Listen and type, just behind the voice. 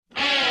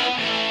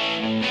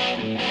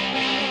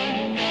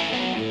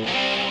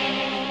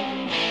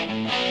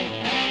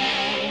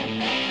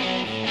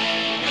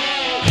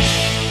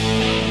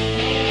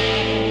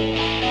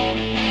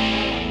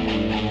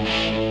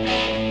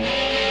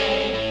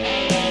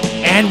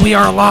And we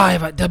are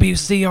live at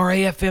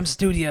WCRA-FM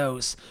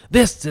Studios.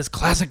 This is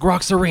Classic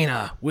Rocks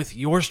Arena with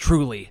yours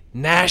truly,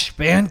 Nash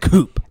Van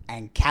Coop.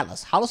 And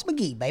Hollis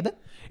McGee, baby.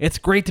 It's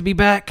great to be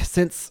back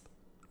since...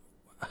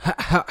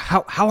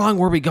 How long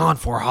were we gone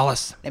for,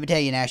 Hollis? Let me tell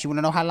you, Nash, you want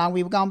to know how long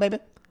we were gone, baby?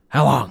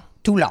 How long?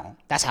 Too long.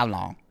 That's how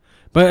long.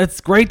 But it's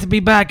great to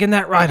be back, isn't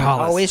that right,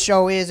 Hollis? Oh, it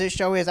sure is. It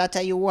sure is. I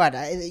tell you what.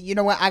 You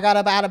know what? I got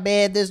up out of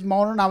bed this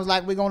morning. I was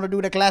like, we're going to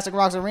do the Classic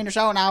Rocks Arena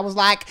show. And I was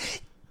like,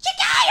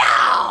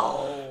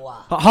 Chicago!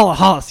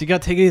 Hollis, you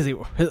got to take it easy.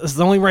 This is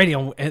the only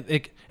radio, and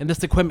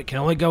this equipment can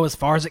only go as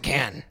far as it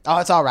can. Oh,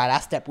 it's all right.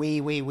 I stepped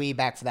way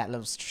back for that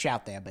little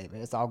shout there, baby.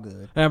 It's all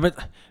good.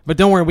 But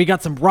don't worry, we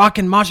got some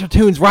rockin' monster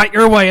tunes right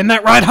your way. Isn't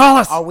that right,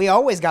 Hollis? Oh, we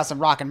always got some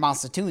rockin'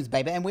 monster tunes,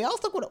 baby. And we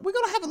also we're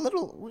going to have a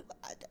little...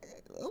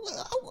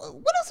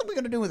 What else are we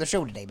going to do with the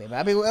show today, baby?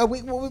 I mean,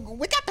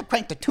 we got to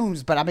crank the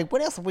tunes, but I mean,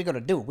 what else are we going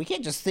to do? We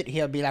can't just sit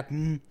here and be like,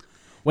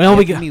 well,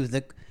 we got got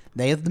music.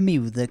 There's the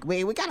music.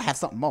 We got to have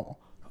something more.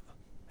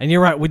 And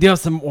you're right, we do have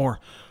some more.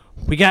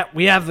 We have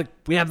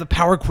the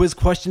power quiz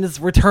question is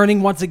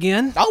returning once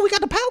again. Oh, we got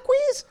the power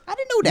quiz? I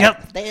didn't know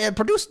that. Yep. The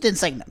producer didn't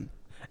say nothing.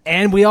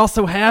 And we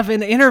also have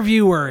an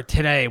interviewer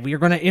today. We are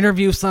going to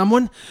interview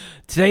someone.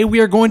 Today we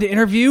are going to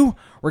interview,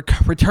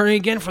 returning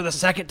again for the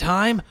second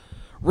time,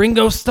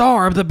 Ringo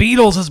Starr of the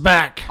Beatles is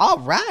back. All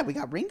right, we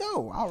got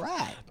Ringo. All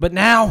right. But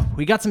now,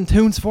 we got some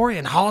tunes for you,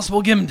 and Hollis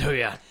will give them to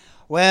you.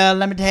 Well,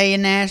 let me tell you,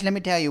 Nash,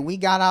 we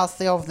got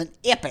ourselves an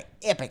epic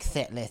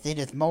set list. It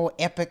is more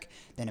epic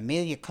than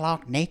Amelia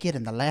Clark naked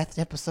in the last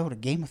episode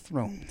of Game of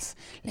Thrones.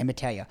 Let me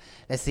tell you.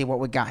 Let's see what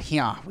we got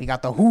here. We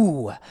got The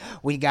Who.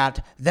 We got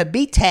The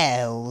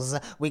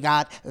Beatles. We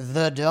got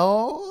The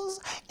Doors.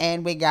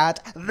 And we got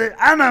The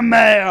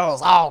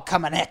Animals. All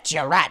coming at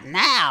you right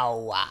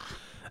now.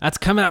 That's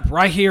coming up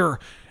right here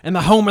in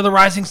the home of the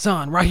rising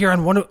sun, right here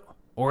on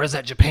or is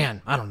that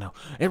Japan? I don't know.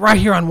 Right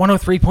here on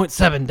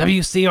 103.7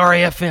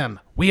 WCRA-FM.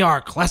 We are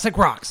Classic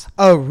Rocks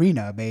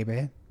Arena,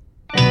 baby.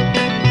 So,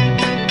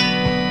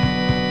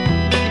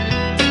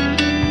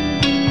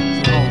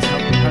 Hollis,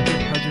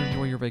 how'd you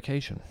enjoy your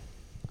vacation?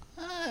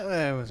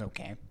 It was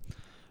okay.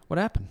 What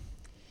happened?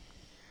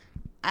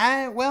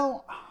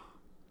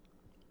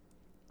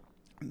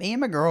 Me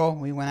and my girl,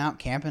 we went out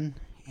camping,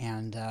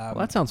 and Well,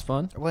 that sounds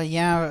fun. well,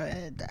 yeah,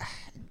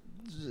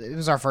 it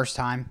was our first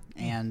time,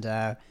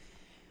 and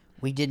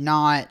we did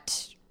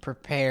not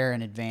prepare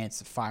in advance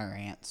of fire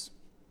ants.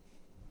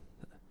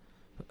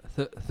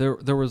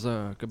 There was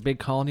a big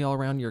colony all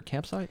around your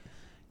campsite?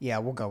 Yeah,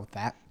 we'll go with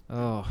that.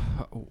 Oh,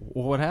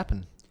 what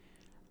happened?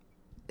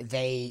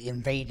 They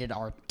invaded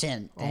our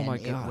tent, and my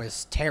God. it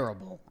was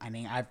terrible. I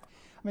mean,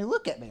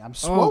 look at me. I'm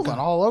swollen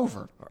all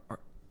over.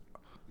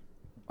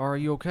 Are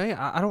you okay?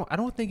 I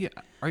don't think it...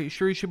 Are you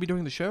sure you should be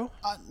doing the show?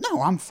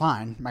 No, I'm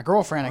fine. My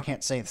girlfriend, I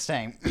can't say the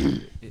same.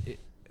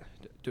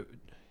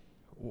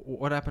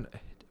 What happened?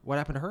 What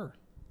happened to her?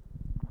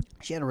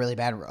 She had a really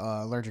bad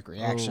allergic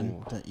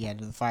reaction to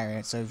the fire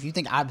ants. So if you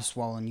think I'm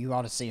swollen, you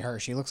ought to see her.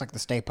 She looks like the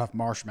Stay Puft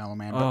Marshmallow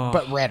Man,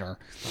 but redder.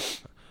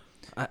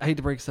 I hate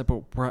to break this up,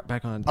 but we're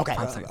back on. Okay,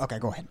 5 seconds. okay,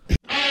 go ahead.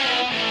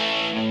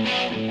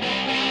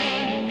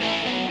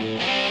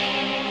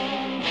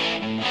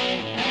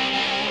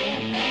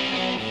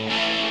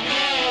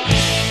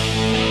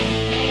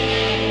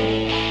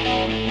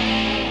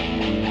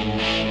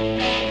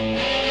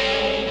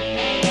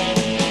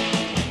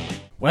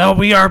 Well,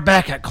 we are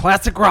back at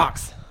Classic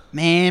Rocks.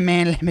 Man,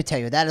 let me tell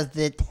you, that is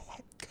the...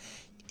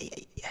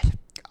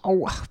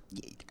 Oh,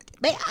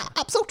 man,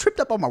 I'm so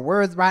tripped up on my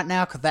words right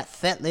now because that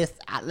set list,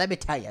 let me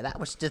tell you, that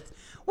was just...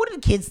 What do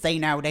the kids say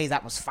nowadays?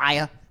 That was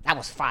fire. That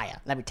was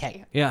fire, let me tell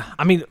you. Yeah,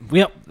 I mean,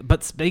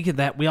 but speaking of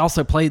that, we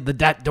also played the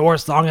Dat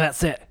Doors song in that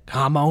set.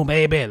 Come on,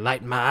 baby,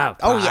 light my fire.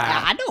 Oh,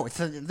 yeah, I know. It's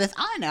this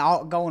iron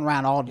all going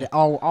around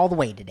all the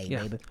way today,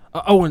 Yeah.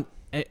 baby.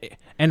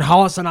 And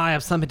Hollis and I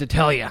have something to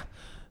tell you.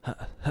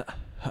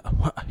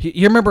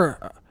 You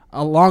remember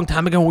a long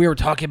time ago when we were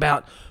talking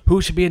about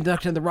who should be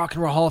inducted in the Rock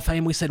and Roll Hall of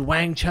Fame? We said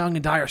Wang Chung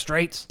and Dire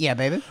Straits. Yeah,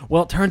 baby.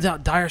 Well, it turns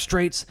out Dire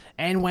Straits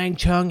and Wang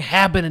Chung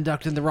have been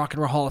inducted in the Rock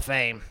and Roll Hall of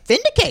Fame.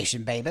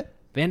 Vindication, baby.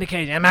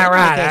 Vindication. Am I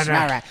right? Vindication,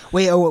 all right.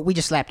 We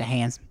just slapped our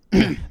hands.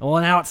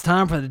 Well, now it's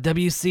time for the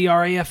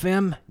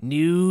WCRA-FM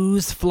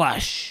News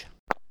Flush.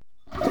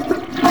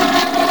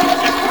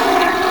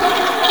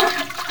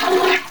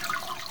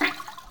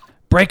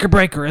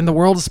 Breaker in the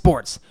world of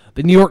sports.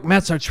 The New York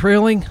Mets are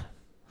trailing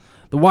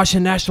the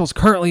Washington Nationals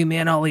currently in the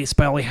NL East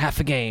by only half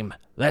a game.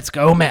 Let's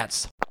go,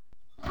 Mets.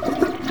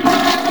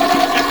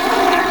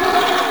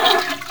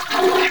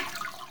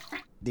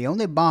 The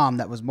only bomb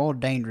that was more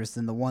dangerous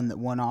than the one that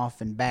went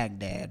off in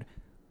Baghdad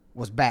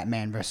was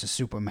Batman vs.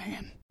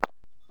 Superman.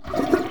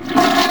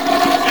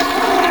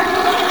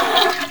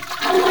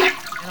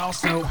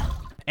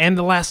 And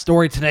the last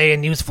story today in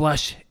News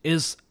Flush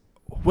is,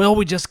 well,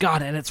 we just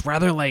got it, and it's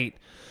rather late.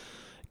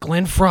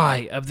 Glenn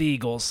Frey of the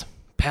Eagles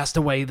passed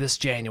away this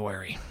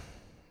January.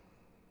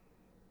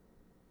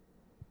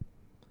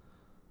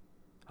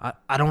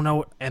 I don't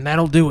know, and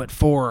that'll do it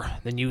for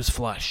the News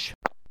Flush.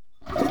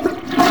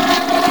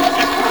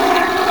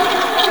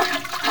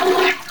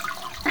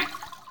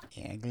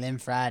 Glenn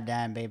Fry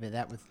dying, baby.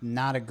 That was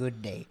not a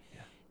good day.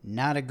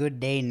 Not a good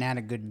day. Not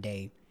a good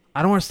day.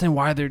 I don't understand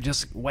why they're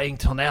just waiting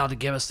till now to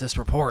give us this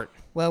report.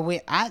 Well,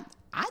 But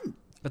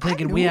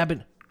thinking we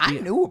haven't. I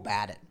knew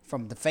about it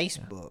from the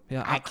Facebook.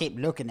 Yeah, I kept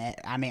looking at.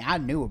 I mean, I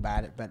knew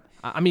about it, but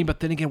But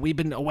then again, we've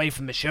been away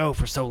from the show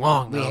for so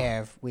long.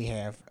 we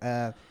have.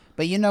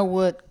 But you know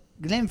what,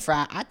 Glenn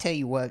Fry? I tell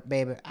you what,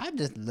 baby. I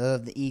just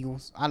love the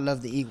Eagles. I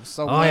love the Eagles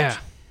so much. Yeah.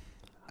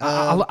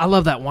 I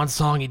love that one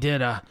song he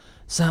did.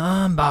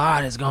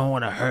 Somebody's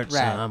going to hurt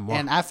Right. someone.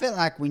 And I feel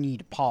like we need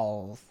to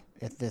pause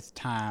at this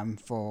time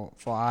for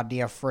our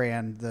dear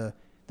friend, the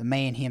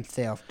man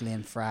himself,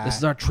 Glenn Fry. This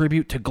is our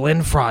tribute to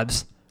Glenn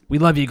Fribs. We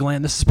love you,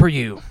 Glenn. This is for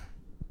you.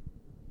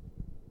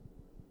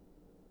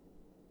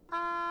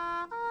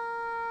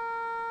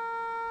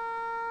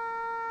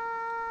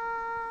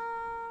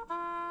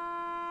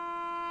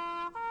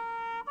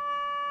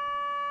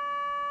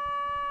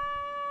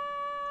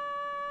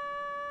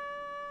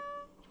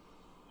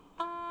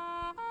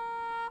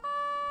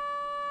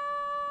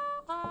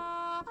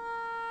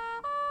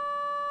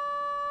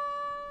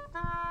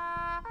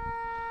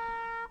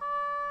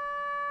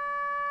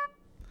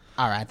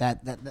 All right,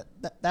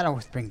 that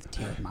always brings a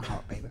tear to my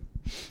heart, baby.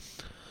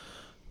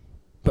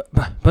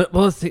 But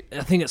well, I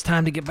think it's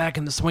time to get back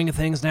in the swing of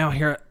things now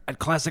here at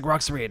Classic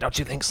Rocks Arena. Don't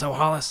you think so,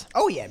 Hollis?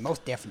 Oh yeah,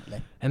 most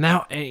definitely. And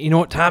now, you know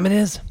what time it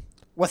is?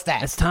 What's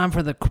that? It's time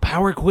for the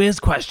power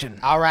quiz question.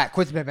 All right,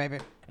 quiz me, baby.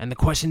 And the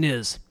question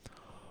is,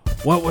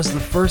 what was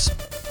the first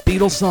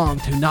Beatles song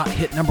to not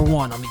hit number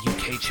 1 on the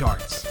UK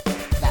charts?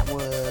 That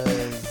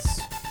was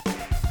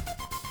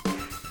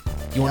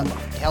You want?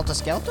 Helter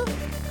Skelter.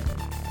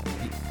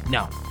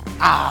 No.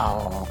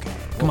 Oh, okay.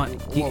 Come on.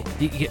 You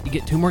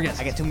get 2 more guesses.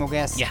 I get 2 more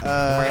guesses. Yeah, 2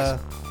 more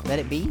guesses. Let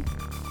It Be.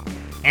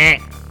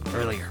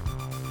 Earlier.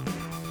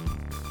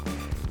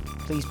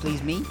 Please,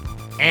 Please Me.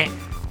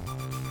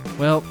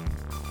 Well,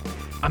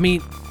 I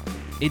mean,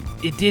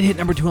 it did hit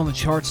number 2 on the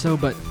charts though,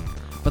 but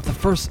the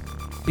first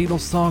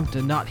Beatles song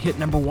to not hit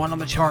number 1 on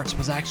the charts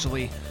was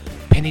actually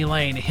Penny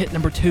Lane. It hit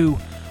number 2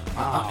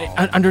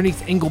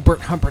 underneath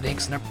Engelbert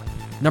Humperdinck's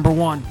number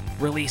 1,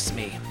 Release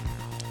Me.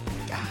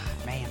 God,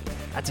 man.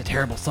 That's a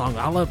terrible song.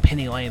 I love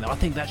Penny Lane though. I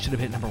think that should have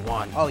hit number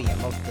 1. Oh yeah,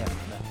 most definitely.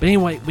 But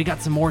anyway, we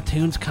got some more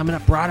tunes coming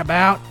up right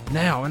about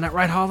now. Isn't that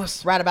right,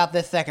 Hollis? Right about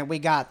this second, we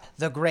got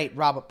the great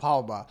Robert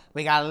Palmer.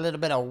 We got a little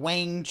bit of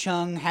Wang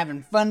Chung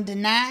having fun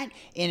tonight,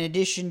 in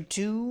addition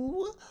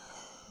to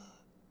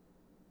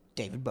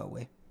David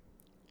Bowie.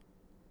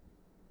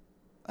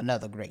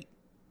 Another great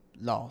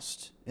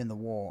lost in the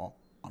war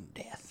on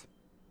death.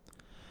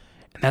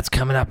 And that's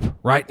coming up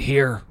right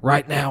here,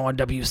 right now on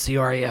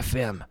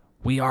WCRA-FM.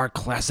 We are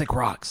Classic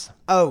Rocks.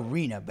 Oh,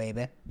 Rena,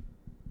 baby.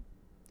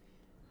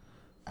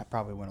 I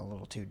probably went a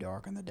little too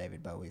dark on the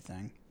David Bowie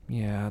thing.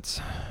 Yeah,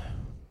 it's...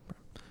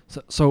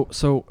 So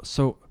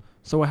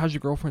how's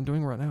your girlfriend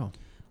doing right now?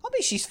 I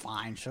mean, she's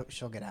fine.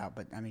 She'll get out,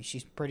 but I mean,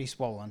 she's pretty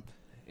swollen.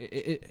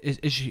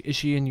 Is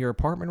she in your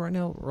apartment right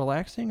now,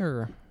 relaxing,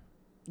 or?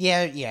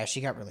 Yeah, she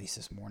got released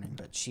this morning,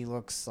 but she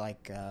looks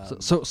like.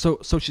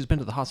 So she's been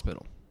to the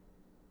hospital.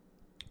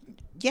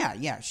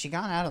 Yeah, she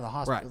got out of the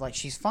hospital. Right. Like,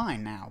 she's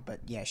fine now,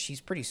 but yeah,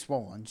 she's pretty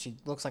swollen. She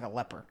looks like a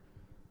leper.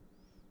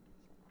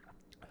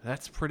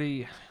 That's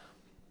pretty.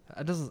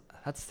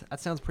 That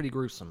sounds pretty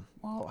gruesome.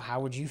 Well, how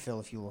would you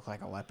feel if you look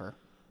like a leper?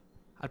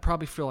 I'd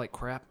probably feel like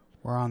crap.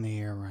 We're on the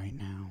air right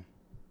now.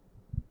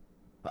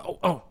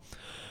 Oh.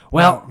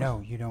 Well,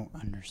 no, you don't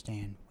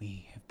understand.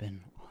 We have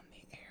been on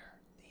the air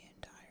the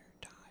entire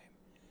time.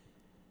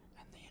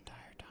 And the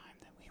entire time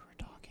that we were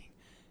talking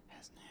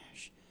as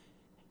Nash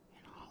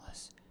and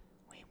Hollis,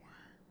 we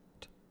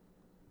weren't.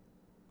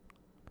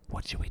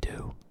 What should we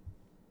do?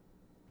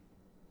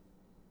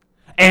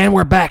 And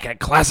we're back at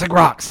Classic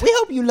Rocks. We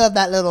hope you love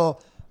that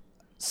little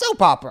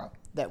soap opera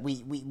that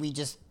we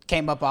just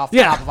came up off the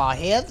top of our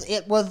heads.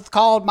 It was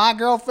called "My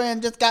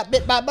Girlfriend Just Got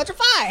Bit by a Bunch of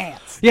Fire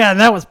Ants." Yeah, and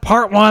that was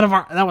part one of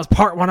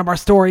our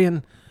story,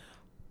 and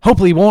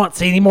hopefully we won't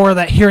see any more of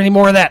that, hear any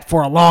more of that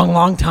for a long,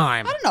 long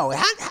time. I don't know.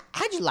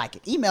 How'd you like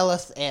it? Email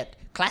us at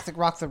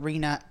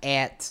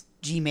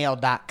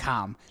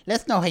classicrocksarena@gmail.com.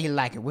 Let us know how you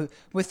like it. We're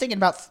thinking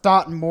about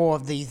starting more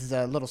of these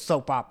little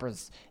soap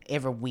operas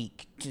every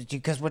week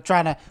because we're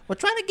trying to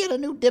get a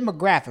new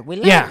demographic. We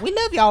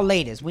love y'all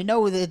ladies. We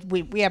know that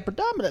we have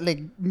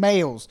predominantly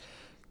males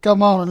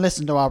come on and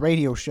listen to our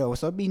radio show,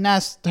 so it'd be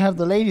nice to have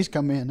the ladies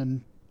come in,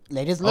 and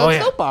ladies love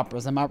soap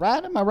operas. Am I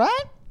right?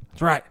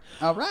 That's right.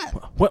 All right.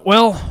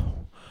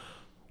 Well,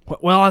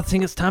 I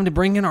think it's time to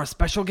bring in our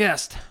special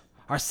guest.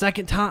 The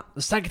second time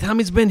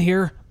he's been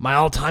here, my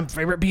all-time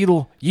favorite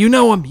Beatle. You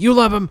know him, you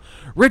love him,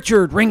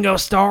 Richard Ringo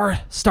Starr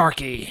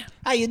Starkey.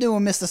 How you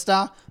doing, Mr.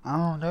 Starr?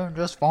 Oh, doing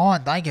just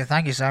fine. Thank you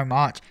so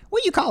much.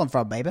 Where you calling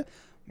from, baby?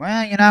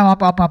 Well, you know,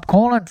 I'm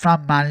calling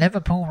from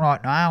Liverpool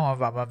right now.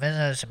 I'm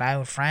visiting some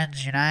old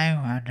friends, you know,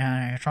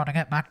 and trying to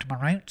get back to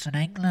my roots in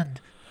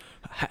England.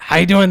 How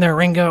you doing there,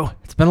 Ringo?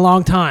 It's been a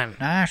long time.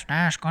 Nash,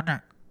 good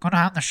to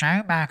have the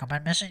show back. I've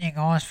been missing you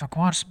guys for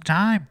quite some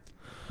time.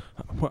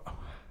 Well,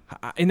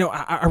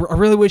 I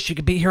really wish you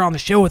could be here on the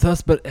show with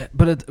us, but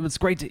it's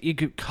great that you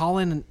could call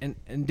in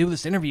and do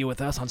this interview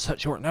with us on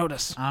such short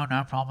notice. Oh,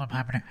 no problem.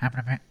 Happy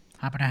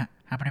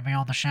to be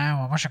on the show.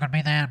 I wish I could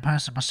be there in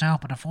person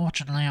myself, but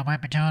unfortunately I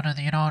won't be touring in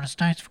the United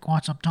States for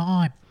quite some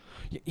time.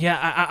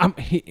 Yeah,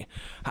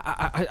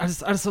 I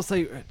just want to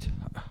say,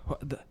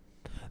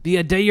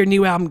 the day your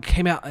new album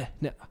came out,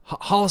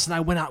 Hollis and I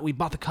went out, we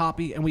bought the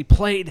copy, and we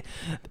played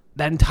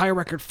that entire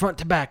record front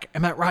to back.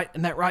 Am I right?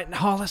 Isn't that right,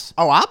 Hollis?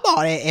 Oh, I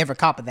bought every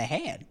copy they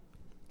had.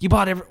 You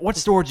bought what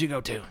store did you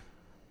go to?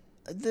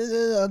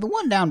 The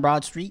one down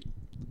Broad Street.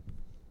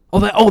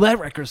 That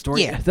record store.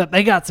 Yeah.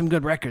 They got some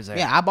good records there.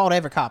 Yeah, I bought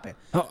every copy.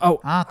 Oh,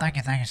 thank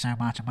you so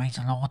much. It means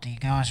a lot to you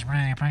guys. I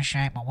really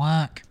appreciate my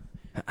work.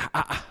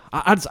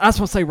 I just want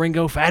to say,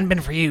 Ringo, if it hadn't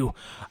been for you,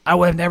 I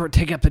would have never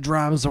taken up the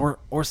drums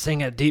or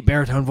sing a deep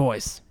baritone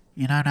voice.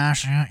 You know,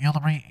 Nash,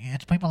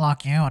 it's people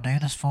like you I do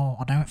it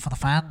for the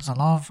fans. I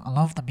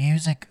love the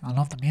music. I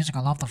love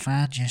the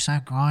fans. You're so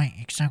great.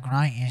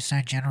 You're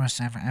so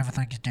generous.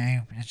 Everything you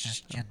do. It's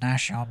just,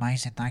 Nash, you're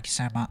amazing. Thank you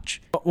so much.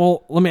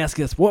 Well, let me ask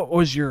you this. What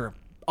was your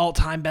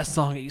all-time best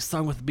song that you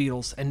sung with the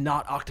Beatles and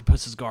not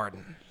Octopus's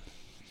Garden?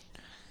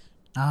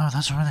 Oh,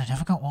 that's a really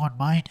difficult one,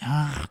 mate.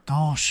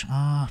 Gosh.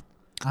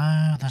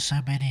 There's so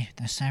many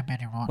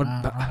right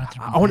now running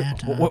through my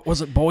head.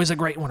 Was it Boy's a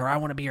Great One, or I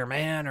Want to Be Your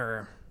Man,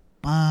 or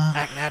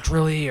Act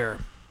Naturally, or...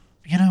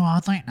 I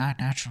think Act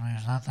Naturally,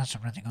 that's a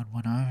really good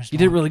one. You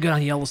did really good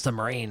on Yellow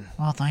Submarine.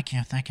 Well, thank you.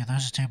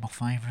 Those are two of my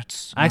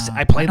favourites.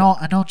 I played...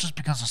 And not just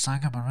because I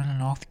sang them, I really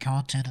like the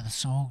content of the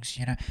songs,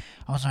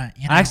 I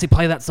actually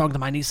play that song to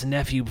my niece and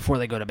nephew before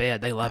they go to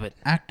bed. They love it.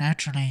 Act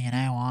Naturally,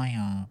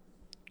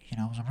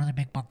 I was a really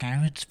big Buck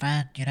Owens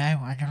fan, and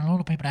a lot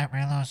of people don't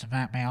realise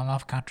about me. I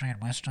love country and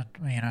western,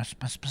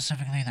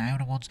 specifically the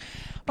older ones.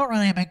 I'm not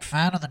really a big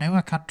fan of the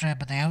newer country,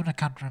 but the older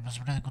country was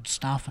really good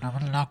stuff, and I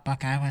really like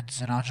Buck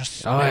Owens, and I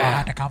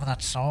had to cover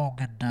that song,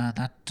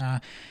 and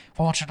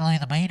fortunately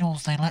the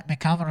Beatles, they let me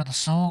cover the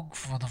song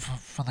for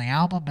the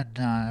album, and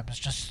it was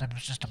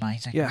just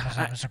amazing.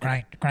 Yeah, it was a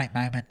great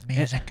moment in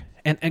music.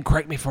 And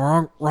correct me if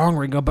I'm wrong,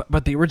 Ringo,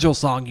 but the original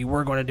song you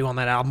were going to do on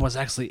that album was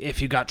actually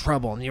If You Got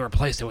Trouble, and you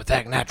replaced it with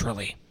Act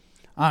Naturally.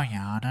 Oh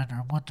yeah,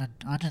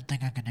 I didn't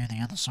think I could do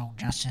the other song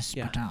justice,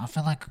 but I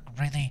feel like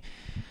I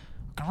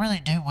could really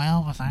do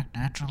well with Act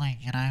Naturally,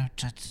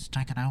 to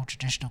take an old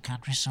traditional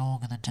country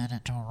song and then turn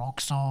it to a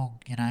rock song,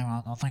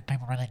 I think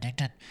people really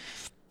digged it.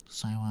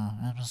 So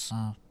it was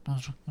a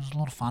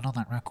lot of fun on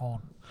that record.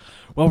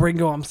 Well,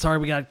 Ringo, I'm sorry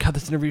we got to cut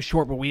this interview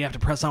short, but we have to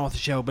press on with the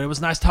show. But it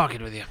was nice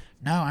talking with you.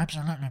 No,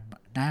 absolutely.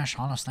 Nash,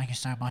 Hollis, thank you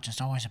so much. It's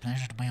always a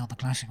pleasure to be on the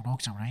Classic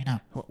Rocks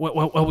Arena.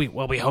 Well,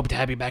 we hope to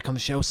have you back on the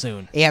show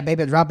soon. Yeah,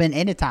 baby, drop in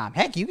anytime.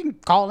 Heck, you can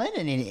call in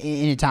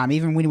anytime,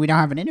 even when we don't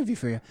have an interview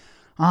for you.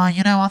 I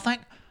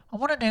think I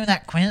want to do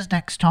that quiz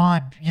next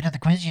time. The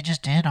quiz you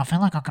just did. I feel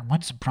like I could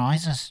win some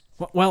prizes.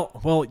 Well,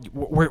 were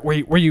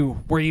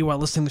you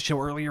listening to the show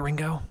earlier,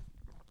 Ringo?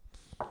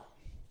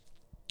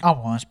 I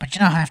was, but you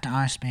don't have to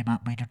ask me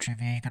about media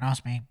trivia. You can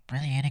ask me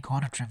really any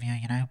kind of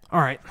trivia,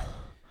 All right.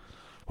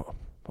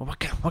 Well,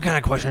 what kind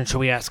of question should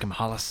we ask him,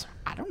 Hollis?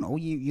 I don't know.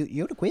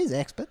 You're the quiz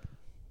expert.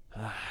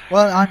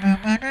 Well,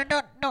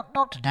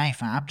 not today,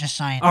 fam. I'm just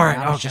saying. All right,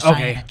 I was just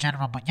saying in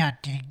general. But yeah,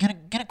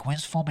 get a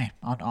quiz for me.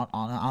 I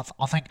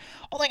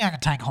think I can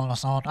take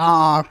Hollis on.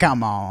 Oh,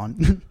 come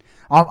on.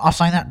 I'll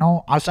say that.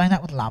 No, I'll say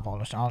that with love,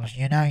 Hollis.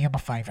 You're my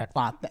favourite.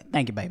 Well,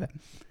 thank you, baby.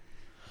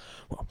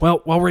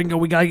 Well, Ringo,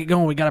 we gotta get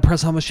going. We gotta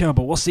press on the show,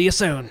 but we'll see you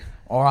soon.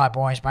 All right,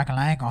 boys, back a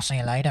leg. I'll see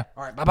you later.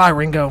 All right, bye,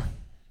 Ringo.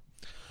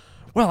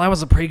 Well, that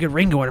was a pretty good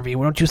Ringo interview.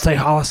 Why don't you say,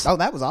 Hollis? Oh,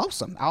 that was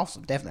awesome.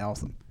 Awesome, definitely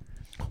awesome.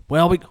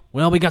 Well,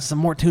 we got some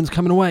more tunes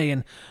coming away,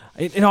 and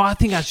I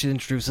think I should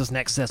introduce this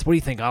next set. What do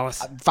you think,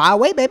 Hollis? Fire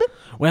away, baby.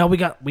 Well,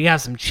 we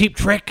have some Cheap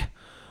Trick,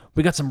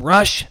 we got some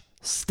Rush,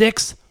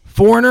 Styx,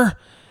 Foreigner,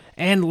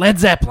 and Led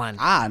Zeppelin.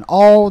 An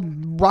all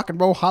rock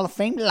and roll Hall of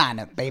Fame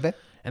lineup, baby.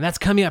 And that's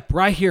coming up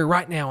right here,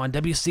 right now on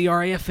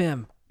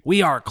WCRA-FM.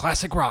 We are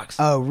Classic Rocks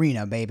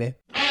Arena, baby.